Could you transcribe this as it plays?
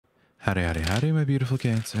Howdy, howdy, howdy, my beautiful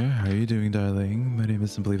Cancer. How are you doing, darling? My name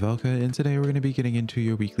is SimplyVelca, and today we're going to be getting into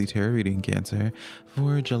your weekly tarot reading, Cancer,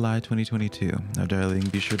 for July 2022. Now, darling,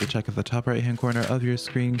 be sure to check at the top right-hand corner of your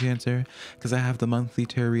screen, Cancer, because I have the monthly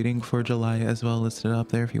tarot reading for July as well listed up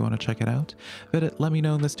there if you want to check it out. But let me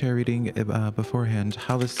know in this tarot reading beforehand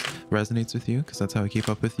how this resonates with you, because that's how I keep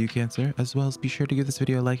up with you, Cancer. As well as be sure to give this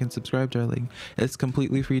video a like and subscribe, darling. It's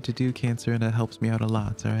completely free to do, Cancer, and it helps me out a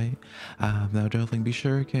lot, all right? Now, darling, be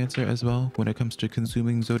sure, Cancer, as well, when it comes to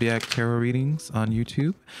consuming Zodiac tarot readings on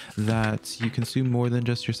YouTube, that you consume more than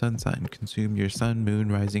just your sun sign. Consume your sun, moon,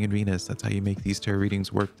 rising, and Venus. That's how you make these tarot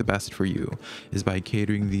readings work the best for you, is by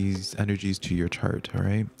catering these energies to your chart, all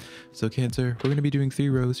right? So, Cancer, we're going to be doing 3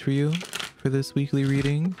 rows for you for this weekly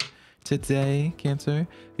reading. Today, Cancer,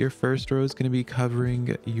 your first row is going to be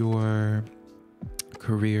covering your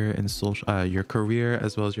career and social your career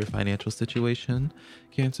as well as your financial situation,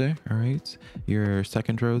 Cancer. All right, your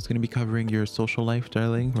second row is going to be covering your social life,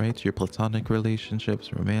 darling, right? Your platonic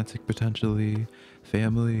relationships, romantic, potentially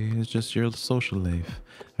family. Is just your social life,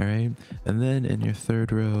 all right? And then in your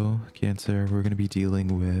third row, Cancer, we're going to be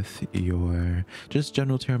dealing with your just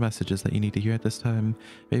general tarot messages that you need to hear at this time.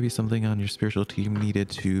 Maybe something on your spiritual team needed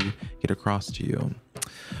to get across to you.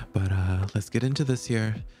 But let's get into this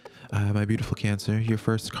here. My beautiful Cancer, your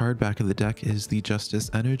first card back of the deck is the Justice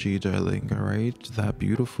energy, darling. All right, that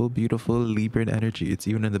beautiful, beautiful Libran energy. It's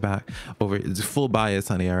even in the back over. It's full bias,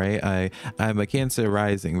 honey. All right, I'm a Cancer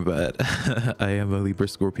rising, but I am a Libra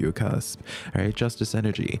Scorpio cusp. All right, Justice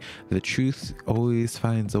energy. The truth always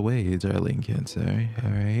finds a way, darling Cancer.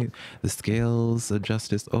 All right, the scales of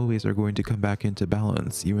justice always are going to come back into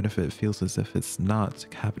balance, even if it feels as if it's not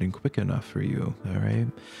happening quick enough for you. All right,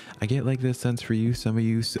 I get like this sense for you. Some of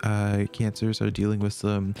you Cancers are dealing with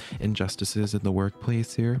some injustices in the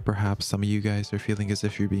workplace here. Perhaps some of you guys are feeling as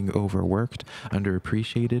if you're being overworked,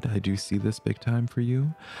 underappreciated. I do see this big time for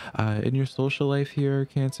you. In your social life here,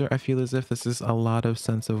 Cancer, I feel as if this is a lot of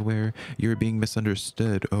sense of where you're being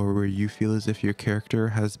misunderstood, or where you feel as if your character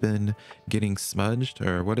has been getting smudged,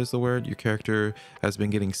 or what is the word? Your character has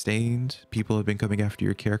been getting stained. People have been coming after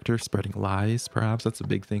your character, spreading lies. Perhaps that's a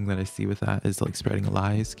big thing that I see with that, is like spreading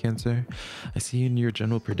lies, Cancer. I see in your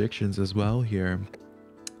general predictions as well here,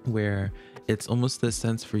 where it's almost this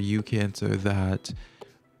sense for you, Cancer, that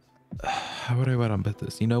how would I want to put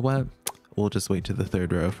this? You know what? We'll just wait to the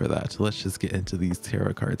third row for that. Let's just get into these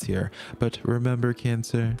tarot cards here. But remember,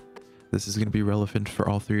 Cancer, this is going to be relevant for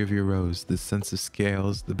all 3 of your rows. This sense of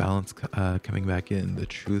scales, the balance coming back in, the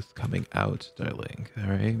truth coming out, darling. All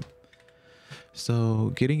right.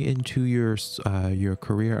 So getting into your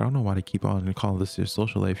career, I don't know why to keep on and call this your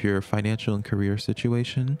social life, your financial and career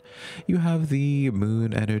situation. You have the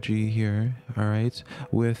moon energy here, all right,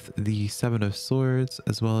 with the 7 of Swords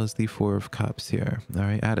as well as the 4 of Cups here. All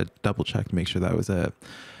right, I had to double check to make sure that was it.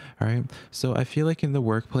 All right, so I feel like in the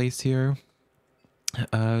workplace here,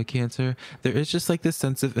 Cancer, there is just like this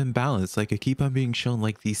sense of imbalance. Like I keep on being shown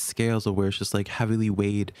like these scales of where it's just like heavily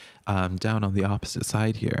weighed down on the opposite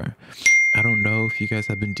side here. I don't know if you guys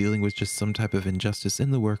have been dealing with just some type of injustice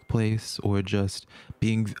in the workplace, or just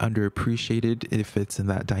being underappreciated if it's in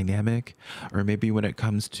that dynamic, or maybe when it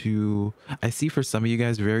comes to, I see for some of you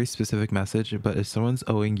guys very specific message, but if someone's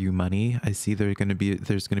owing you money, I see there's going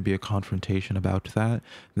to be a confrontation about that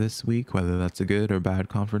this week, whether that's a good or bad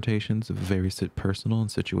confrontation. It's very personal and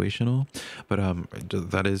situational, but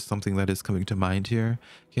that is something that is coming to mind here,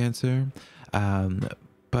 Cancer.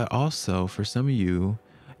 But also for some of you,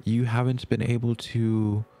 you haven't been able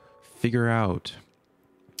to figure out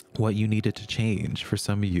what you needed to change. For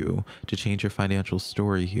some of you, to change your financial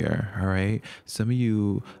story here. All right, some of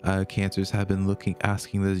you Cancers have been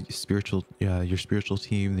asking the spiritual your spiritual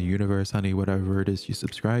team, the universe, honey, whatever it is you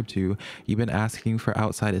subscribe to, you've been asking for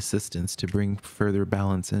outside assistance to bring further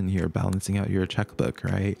balance in here, balancing out your checkbook,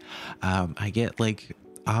 right? I get like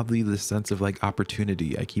oddly the sense of like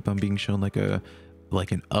opportunity. I keep on being shown like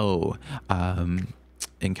an O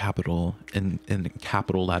in capital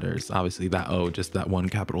letters. Obviously that O, just that one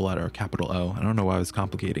capital letter, capital O. I don't know why I was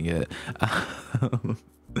complicating it.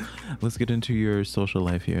 Let's get into your social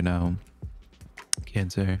life here now,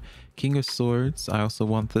 Cancer. King of Swords. I also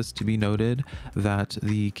want this to be noted that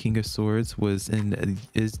the King of Swords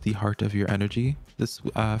is the heart of your energy this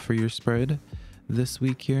for your spread this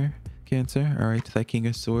week here, Cancer. All right, that King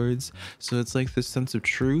of Swords. So it's like this sense of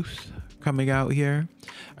truth coming out here.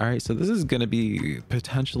 All right, so this is going to be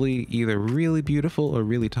potentially either really beautiful or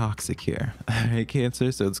really toxic here. All right,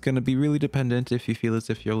 Cancer. So it's going to be really dependent if you feel as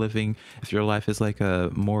if you're living, if your life is like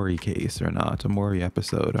a Maury case or not, a Maury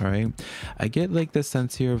episode. All right, I get like this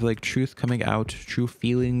sense here of like truth coming out, true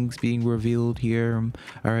feelings being revealed here.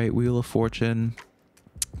 All right, Wheel of Fortune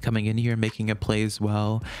coming in here, making a play as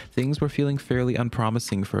well. Things were feeling fairly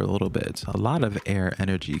unpromising for a little bit. A lot of air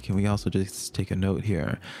energy. Can we also just take a note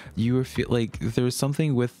here? You were feel like there's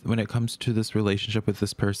something with when it comes to this relationship with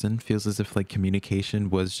this person, feels as if like communication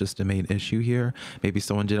was just a main issue here. Maybe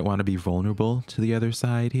someone didn't want to be vulnerable to the other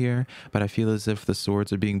side here, but I feel as if the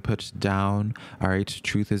swords are being put down. All right,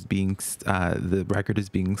 truth is being the record is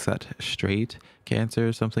being set straight.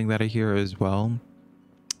 Cancer, something that I hear as well.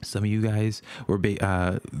 Some of you guys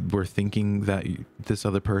were thinking that this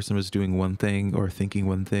other person was doing one thing or thinking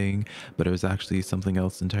one thing, but it was actually something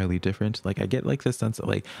else entirely different. Like I get like this sense of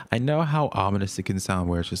like, I know how ominous it can sound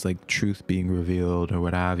where it's just like truth being revealed or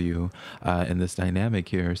what have you in this dynamic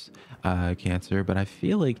here, Cancer, but I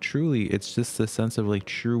feel like truly it's just the sense of like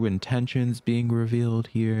true intentions being revealed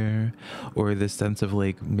here, or this sense of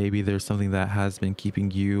like maybe there's something that has been keeping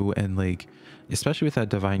you and like, especially with that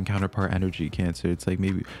divine counterpart energy, Cancer, it's like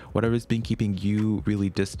maybe whatever's been keeping you really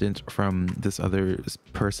distant from this other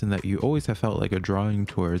person that you always have felt like a drawing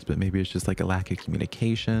towards, but maybe it's just like a lack of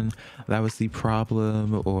communication that was the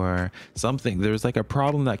problem, or something. There's like a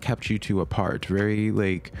problem that kept you two apart, very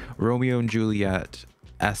like Romeo and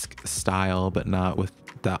Juliet-esque style, but not with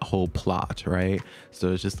that whole plot, right?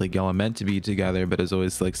 So it's just like y'all are meant to be together, but there's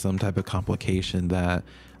always like some type of complication that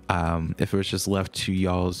if it was just left to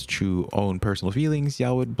y'all's true own personal feelings,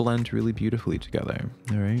 y'all would blend really beautifully together.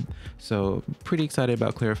 All right, so pretty excited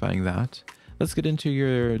about clarifying that. Let's get into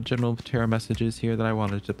your general tarot messages here that I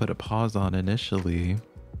wanted to put a pause on initially.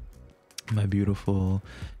 My beautiful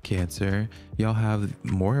Cancer, y'all have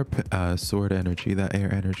more sword energy, that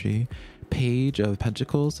air energy, Page of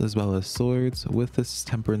Pentacles, as well as swords with this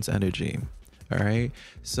Temperance energy. All right,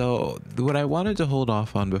 so what I wanted to hold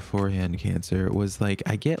off on beforehand, Cancer, was like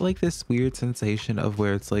I get like this weird sensation of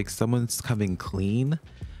where it's like someone's coming clean,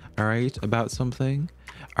 all right, about something.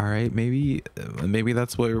 All right, maybe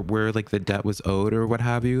that's where like the debt was owed or what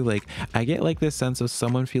have you. Like I get like this sense of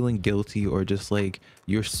someone feeling guilty, or just like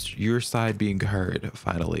your side being heard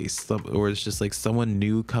finally. Or it's just like someone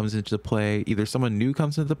new comes into play. Either someone new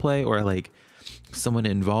comes into play, or like someone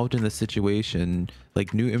involved in the situation,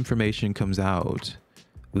 like new information comes out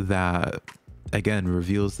that again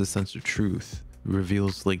reveals the sense of truth,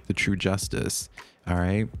 reveals like the true justice. All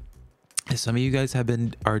right, some of you guys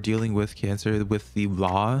are dealing with, Cancer, with the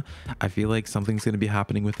law. I feel like something's going to be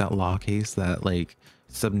happening with that law case, that like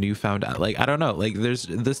some newfound, like I don't know, like this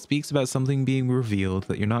speaks about something being revealed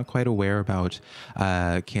that you're not quite aware about,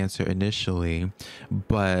 Cancer, initially,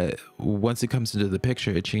 but once it comes into the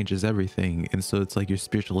picture it changes everything. And so it's like your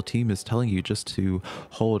spiritual team is telling you just to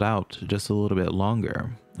hold out just a little bit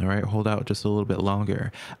longer. All right, hold out just a little bit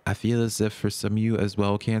longer. I feel as if for some of you as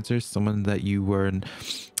well, Cancer, someone that you were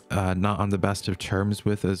not on the best of terms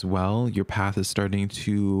with as well, your path is starting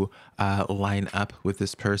to line up with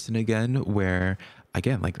this person again, where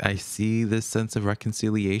again, like I see this sense of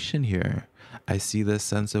reconciliation here. I see this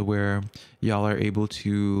sense of where y'all are able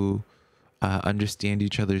to understand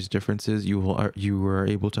each other's differences. You were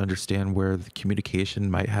able to understand where the communication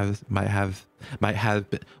might have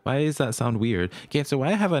been. Why does that sound weird, Cancer?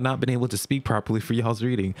 Why have I not been able to speak properly for y'all's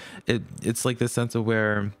reading? It's like this sense of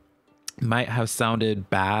where might have sounded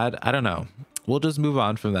bad. I don't know. We'll just move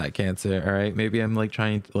on from that, Cancer. All right, maybe I'm like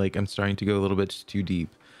I'm starting to go a little bit too deep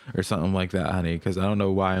or something like that, honey, because I don't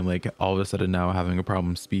know why I'm like all of a sudden now having a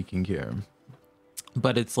problem speaking here.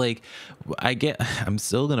 But it's like I'm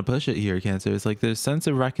still gonna push it here, Cancer. It's like there's a sense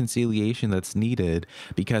of reconciliation that's needed,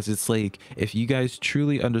 because it's like if you guys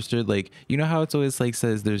truly understood, like, you know how it's always like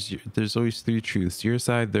says there's always three truths: your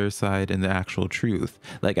side, their side, and the actual truth.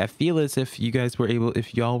 Like I feel as if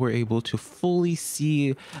y'all were able to fully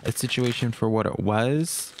see a situation for what it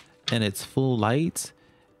was in its full light,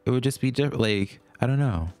 it would just be different. Like I don't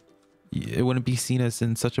know, it wouldn't be seen as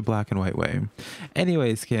in such a black and white way.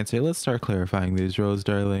 Anyways, Cancer, let's start clarifying these roles,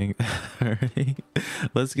 darling. All right,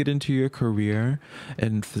 let's get into your career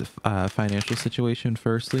and financial situation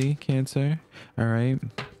firstly, Cancer. All right,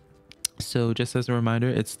 So just as a reminder,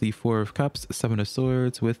 it's the Four of Cups, Seven of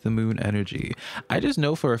Swords with the Moon energy. I just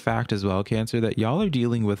know for a fact as well, Cancer, that y'all are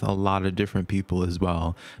dealing with a lot of different people as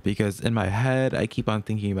well. Because in my head, I keep on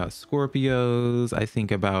thinking about Scorpios. I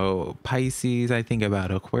think about Pisces. I think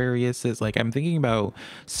about Aquarius. It's like I'm thinking about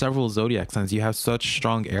several zodiac signs. You have such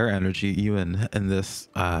strong air energy even in this,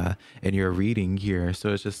 in your reading here.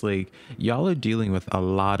 So it's just like y'all are dealing with a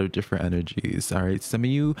lot of different energies. All right. Some of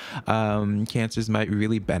you Cancers might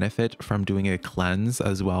really benefit from doing a cleanse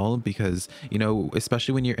as well, because you know,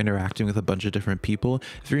 especially when you're interacting with a bunch of different people,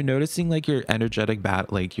 if you're noticing like your energetic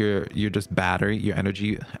like you're just battery, your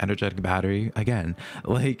energetic battery again,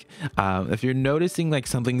 like if you're noticing like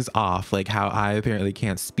something's off, like how I apparently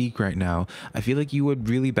can't speak right now, I feel like you would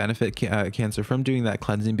really benefit Cancer from doing that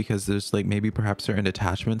cleansing, because there's like maybe perhaps certain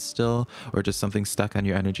attachments still, or just something stuck on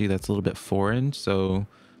your energy that's a little bit foreign. So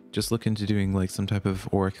just look into doing like some type of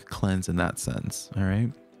auric cleanse in that sense. All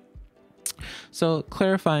right. So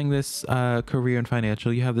clarifying this career and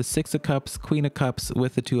financial, you have the Six of Cups, Queen of Cups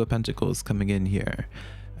with the Two of Pentacles coming in here.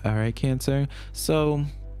 All right, Cancer. So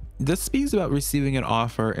this speaks about receiving an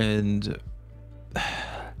offer, and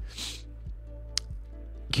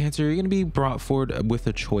Cancer, you're going to be brought forward with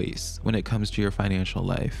a choice when it comes to your financial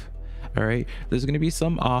life. All right, there's going to be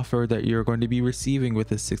some offer that you're going to be receiving with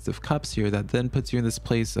the Six of Cups here that then puts you in this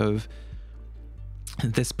place of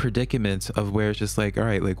this predicament of where it's just like, all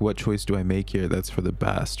right, like what choice do I make here that's for the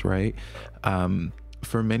best, right?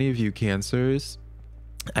 For many of you Cancers,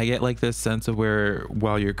 I get like this sense of where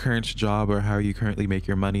while your current job or how you currently make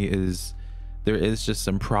your money is, there is just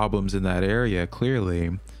some problems in that area.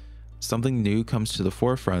 Clearly something new comes to the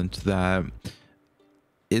forefront that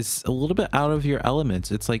is a little bit out of your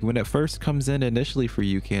element. It's like when it first comes in initially for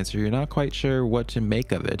you Cancer, you're not quite sure what to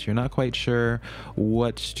make of it. You're not quite sure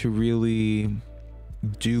what to really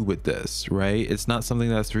do with this, right? It's not something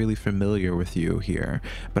that's really familiar with you here,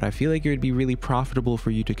 but I feel like it would be really profitable for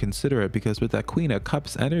you to consider it, because with that Queen of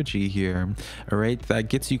Cups energy here, all right, that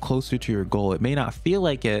gets you closer to your goal. It may not feel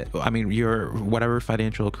like it. I mean, your whatever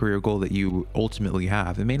financial career goal that you ultimately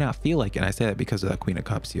have, it may not feel like it. And I say that because of that Queen of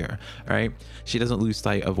Cups here, all right? She doesn't lose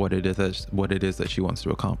sight of what it is that she wants to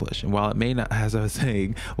accomplish. And while it may not, as I was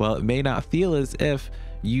saying, while it may not feel as if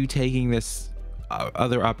you taking this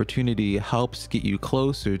other opportunity helps get you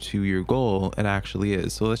closer to your goal, it actually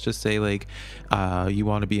is. So let's just say like you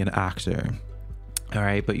want to be an actor, all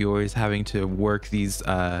right, but you're always having to work these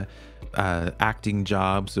acting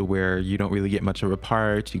jobs where you don't really get much of a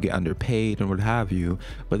part, you get underpaid and what have you,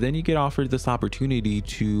 but then you get offered this opportunity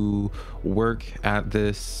to work at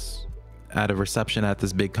a reception at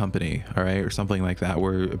this big company, all right, or something like that,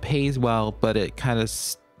 where it pays well, but it kind of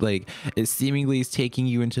like it seemingly is taking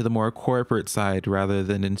you into the more corporate side rather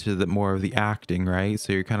than into the more of the acting, right?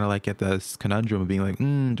 So you're kind of like at this conundrum of being like,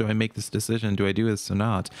 do I make this decision? Do I do this or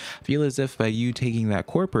not? I feel as if by you taking that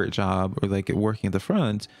corporate job or like working at the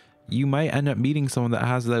front, you might end up meeting someone that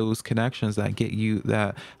has those connections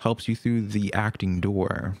that helps you through the acting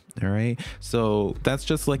door. All right, so that's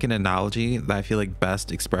just like an analogy that I feel like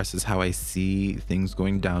best expresses how I see things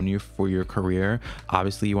going down for your career.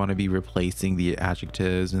 Obviously you want to be replacing the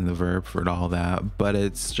adjectives and the verb for all that, but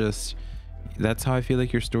it's just, that's how I feel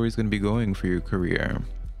like your story is going to be going for your career.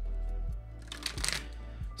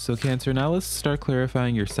 So Cancer, now let's start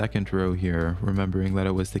clarifying your second row here, remembering that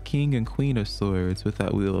it was the King and Queen of Swords with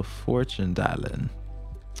that Wheel of Fortune, darling.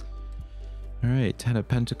 All right, 10 of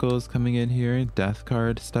Pentacles coming in here, Death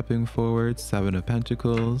card stepping forward, 7 of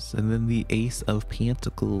Pentacles, and then the Ace of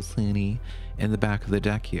Pentacles, honey, in the back of the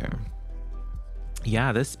deck here.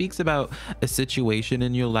 Yeah, this speaks about a situation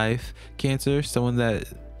in your life, Cancer, someone that,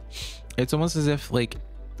 it's almost as if like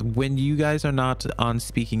when you guys are not on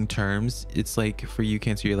speaking terms, it's like for you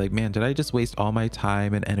Cancer, you're like, man, did I just waste all my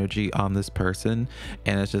time and energy on this person?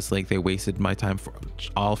 And it's just like they wasted my time for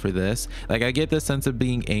this. Like I get this sense of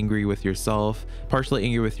being angry with yourself, partially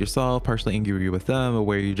angry with yourself, partially angry with them,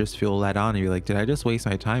 where you just feel let on and you're like, did I just waste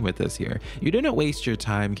my time with this here? You didn't waste your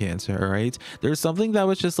time, Cancer. All right, there's something that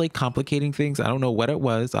was just like complicating things. I don't know what it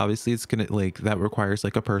was. Obviously it's gonna like, that requires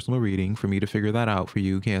like a personal reading for me to figure that out for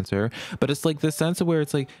you, Cancer. But it's like this sense of where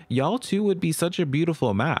it's like y'all two would be such a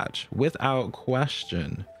beautiful match, without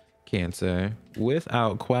question, Cancer,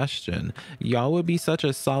 without question. Y'all would be such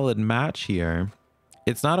a solid match here.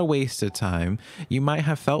 it's not a waste of time. You might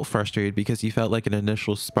have felt frustrated because you felt like an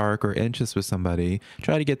initial spark or interest with somebody,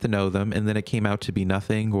 try to get to know them, and then it came out to be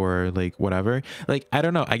nothing or like whatever. Like, I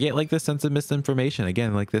don't know. I get like this sense of misinformation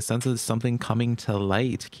again, like this sense of something coming to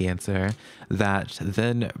light, Cancer, that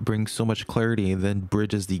then brings so much clarity and then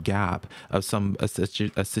bridges the gap of a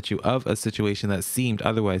situation that seemed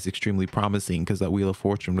otherwise extremely promising because that Wheel of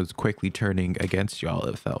Fortune was quickly turning against y'all,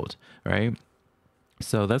 it felt, right?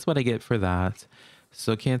 So that's what I get for that.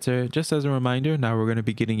 So Cancer, just as a reminder, now we're going to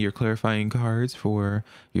be getting your clarifying cards for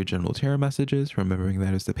your general tarot messages, remembering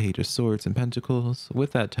that is the Page of Swords and Pentacles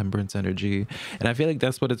with that Temperance energy. And I feel like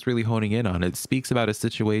that's what it's really honing in on. It speaks about a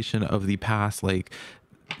situation of the past, like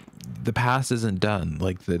the past isn't done.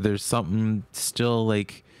 Like there's something still,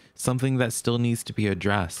 like something that still needs to be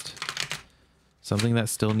addressed. Something that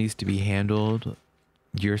still needs to be handled.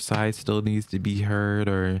 Your side still needs to be heard,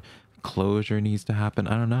 or closure needs to happen.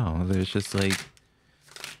 I don't know. There's just like...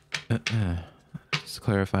 just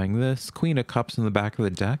clarifying this. Queen of Cups in the back of the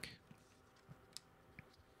deck.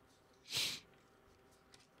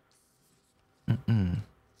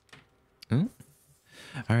 All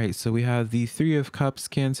right, so we have the Three of Cups,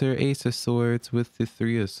 Cancer, Ace of Swords with the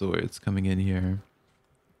Three of Swords coming in here.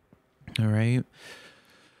 All right.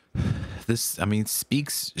 This, I mean,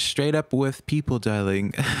 speaks straight up with people,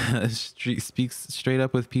 darling. Speaks straight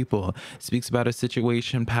up with people. Speaks about a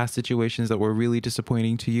situation, past situations that were really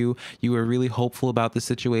disappointing to you. You were really hopeful about the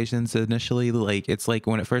situations initially. Like, it's like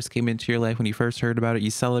when it first came into your life, when you first heard about it,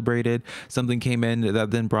 you celebrated. Something came in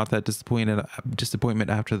that then brought that disappointment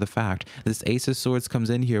after the fact. This Ace of Swords comes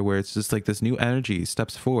in here where it's just like this new energy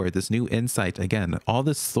steps forward, this new insight. Again, all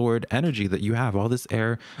this sword energy that you have, all this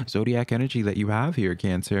air zodiac energy that you have here,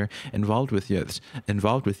 Cancer, involved with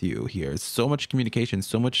you here. So much communication,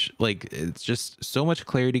 so much, like, it's just so much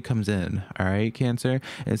clarity comes in. All right, Cancer.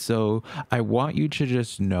 And so I want you to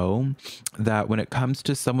just know that when it comes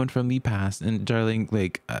to someone from the past, and darling,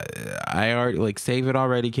 like, I already, like, save it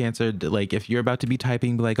already, Cancer. Like, if you're about to be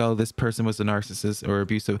typing like, oh, this person was a narcissist or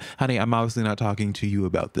abusive, honey, I'm obviously not talking to you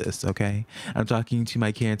about this. Okay, I'm talking to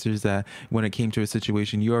my Cancers that when it came to a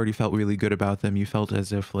situation, you already felt really good about them. You felt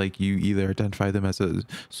as if like you either identified them as a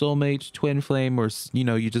soulmate, twin flame, or, you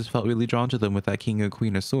know, you just felt really drawn to them with that King and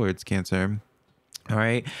Queen of Swords, Cancer. All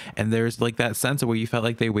right. And there's like that sense of where you felt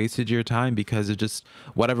like they wasted your time because of just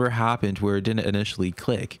whatever happened where it didn't initially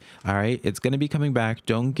click. All right. It's going to be coming back.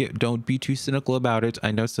 Don't be too cynical about it.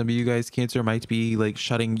 I know some of you guys, Cancer, might be like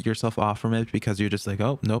shutting yourself off from it because you're just like,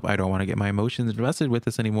 oh, nope, I don't want to get my emotions invested with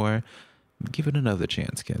this anymore. Give it another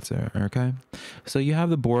chance, Cancer. Okay, so you have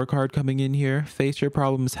the Boar card coming in here. Face your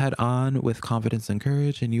problems head on with confidence and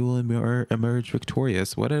courage, and you will emerge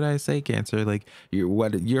victorious. What did I say, Cancer? Like,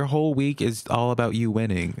 your whole week is all about you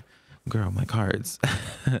winning. Girl, my cards.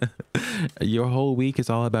 Your whole week is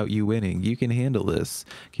all about you winning. You can handle this,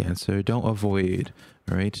 Cancer. Don't avoid.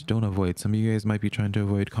 All right, don't avoid. Some of you guys might be trying to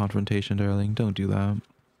avoid confrontation, darling. Don't do that.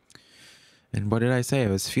 And what did I say? I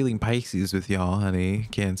was feeling Pisces with y'all, honey,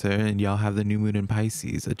 Cancer, and y'all have the new moon in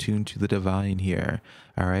Pisces, attuned to the divine here.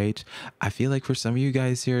 All right. I feel like for some of you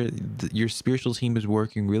guys here, your spiritual team is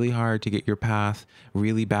working really hard to get your path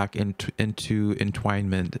really back into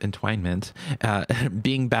entwinement,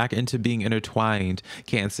 being back into being intertwined,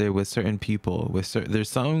 Cancer, with certain people. There's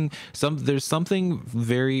something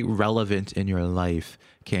very relevant in your life,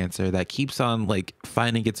 Cancer, that keeps on like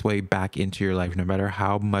finding its way back into your life no matter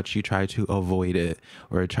how much you try to avoid it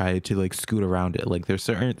or try to like scoot around it. Like there's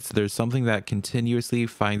something that continuously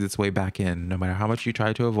finds its way back in no matter how much you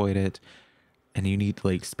try to avoid it. And you need,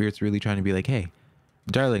 like, spirit's really trying to be like, hey,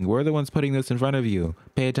 darling, we're the ones putting this in front of you.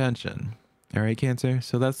 Pay attention. All right, Cancer.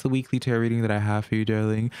 So that's the weekly tarot reading that I have for you,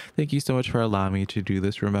 darling. Thank you so much for allowing me to do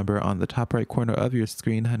this. Remember, on the top right corner of your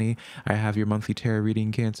screen, honey, I have your monthly tarot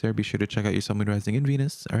reading, Cancer. Be sure to check out your Sun, Moon, Rising, and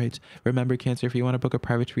Venus. All right. Remember, Cancer, if you want to book a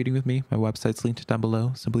private reading with me, my website's linked down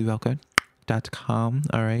below, SimplyVelca.com.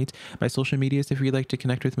 All right. My social medias, if you'd like to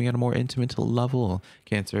connect with me on a more intimate level,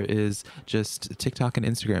 Cancer, is just TikTok and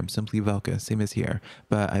Instagram, SimplyVelca, same as here.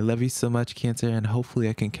 But I love you so much, Cancer, and hopefully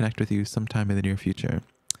I can connect with you sometime in the near future.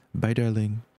 Bye, darling.